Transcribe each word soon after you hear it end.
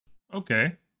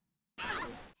Okay.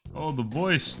 Oh, the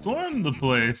boys stormed the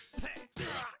place.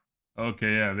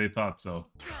 Okay, yeah, they thought so.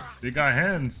 They got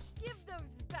hands. Give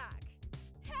those back.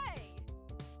 Hey.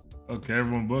 Okay,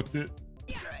 everyone booked it.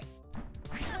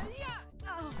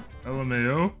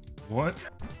 LMAO? What?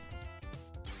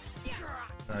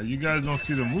 You guys don't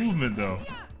see the movement though.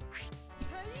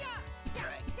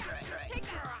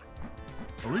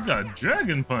 Oh, we got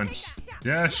Dragon Punch.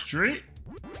 Dash straight.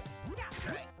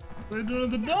 What are they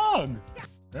doing to the dog?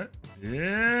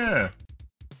 Yeah.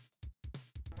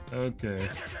 Okay.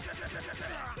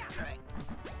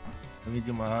 Let me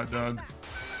get my hot dog.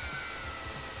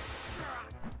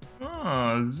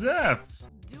 Oh, zapped.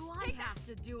 Do I have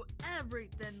to do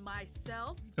everything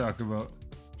myself? Talk about.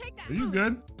 Are you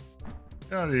good?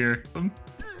 Get out of here.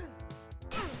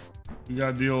 You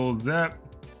got the old zap.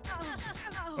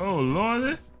 Oh,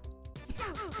 Lord.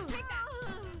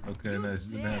 Okay, nice.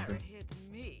 Didn't happen.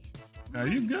 Are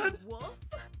you good?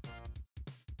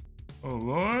 Oh,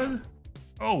 Lord.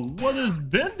 Oh, what is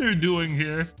Bender doing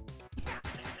here?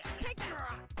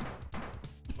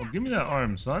 Oh, give me that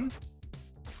arm, son.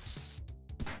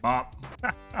 Bop.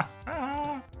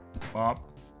 Bop.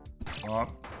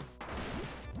 Bop.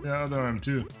 The other arm,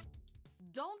 too.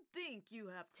 Don't think you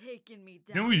have taken me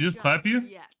down. Didn't we just clap you?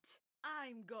 Yet.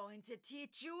 I'm going to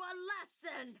teach you a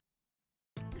lesson.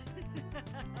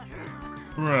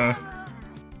 Bruh.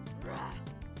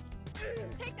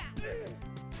 Take that.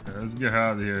 Yeah, let's get her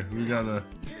out of here. We gotta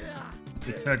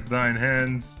protect thine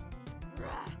hands.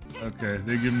 Okay,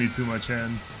 they give me too much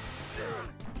hands.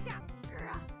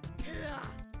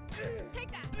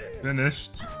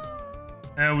 Finished.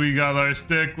 And we got our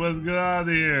stick. Let's get out of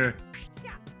here.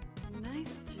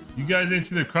 Nice job. You guys didn't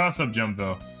see the cross-up jump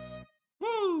though.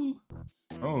 Woo!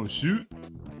 Oh shoot.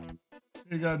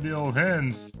 They got the old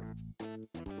hands.